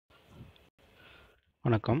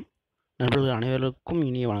வணக்கம். நண்பர்கள் அனைவருக்கும்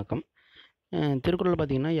இனிய வணக்கம். திருக்குறள்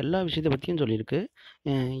பார்த்தீங்கன்னா, எல்லா விஷயத்த பத்தியும் சொல்லியிருக்கு.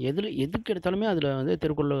 அ எதுக்கு எடுத்தாலுமே அதில வந்து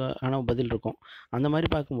திருக்குறள் ஆன பதில் இருக்கும். அந்த மாரி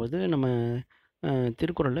பார்க்கும்போது நம்ம அ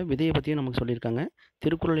திருக்குறள்ல விதைய பத்தியும் நமக்கு சொல்லியிருக்காங்க.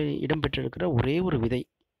 திருக்குறளில் இடம்பெற்றிருக்கிற ஒரே ஒரு விதை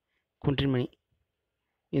குன்றிமணி.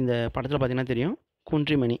 இந்த படத்தில பார்த்தீங்கன்னா தெரியும்.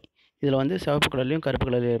 குன்றிமணி. இதில வந்து சிவப்பு கலர்லயும், கருப்பு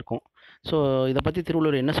கலர்லயும் இருக்கும். ஸோ இத பத்தி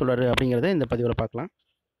திருவள்ளுவர் என்ன சொல்றாரு அப்படிங்கிறத இந்த பதிவில பார்க்கலாம்.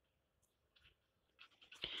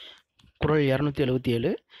 குறள் 277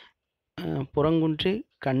 புறங்குன்றி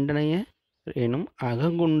கண்டனைய எனும்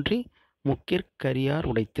அகங்குன்றி முக்கிற்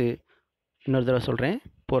உடைத்து. இன்னொரு தடவை சொல்கிறேன்.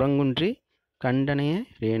 புறங்குன்றி கண்டனைய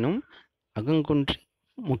ரேனும் அகங்குன்றி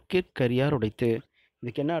முக்கிற் உடைத்து.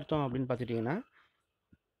 இதுக்கு என்ன அர்த்தம் அப்படின்னு பார்த்துட்டிங்கன்னா,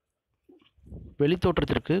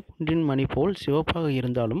 வெளித்தோற்றத்திற்கு குன்றின் மணி போல் சிவப்பாக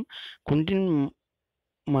இருந்தாலும் குன்றின்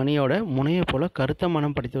மணியோட முனையை போல கருத்த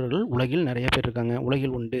மனம் படைத்தவர்கள் உலகில் நிறைய பேர் இருக்காங்க,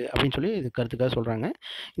 உலகில் உண்டு அப்படின்னு சொல்லி இது கருத்துக்காக சொல்கிறாங்க.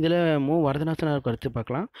 இதில் வரதராசனார் கருத்து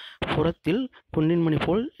பார்க்கலாம். புறத்தில் குன்றின் மணி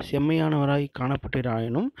போல் செம்மையானவராய்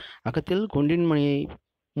காணப்பட்டிராயினும் அகத்தில் குன்றின் மணியை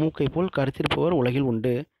மூக்கை போல் கருத்திருப்பவர் உலகில்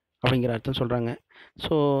உண்டு அப்படிங்கிற அர்த்தம் சொல்கிறாங்க.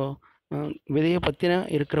 ஸோ விதையை பற்றின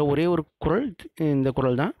இருக்கிற ஒரே ஒரு குறள் இந்த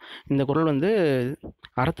குறள் தான். இந்த குறள் வந்து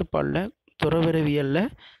அறத்துப்பாலில் துறவிரவியலில்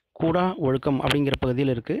கூடா ஒழுக்கம் அப்படிங்கிற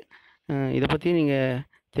பகுதியில் இருக்குது. இதை பற்றி நீங்கள்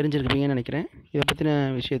தெரிஞ்சிருப்பீங்கன்னு நினைக்கிறேன். இதை பற்றின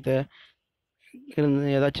விஷயத்த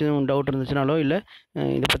ஏதாச்சும் டவுட் இருந்துச்சுனாலோ இல்லை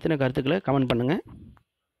இதை பற்றின கருத்துக்களை கமெண்ட் பண்ணுங்கள்.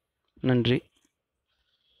 நன்றி.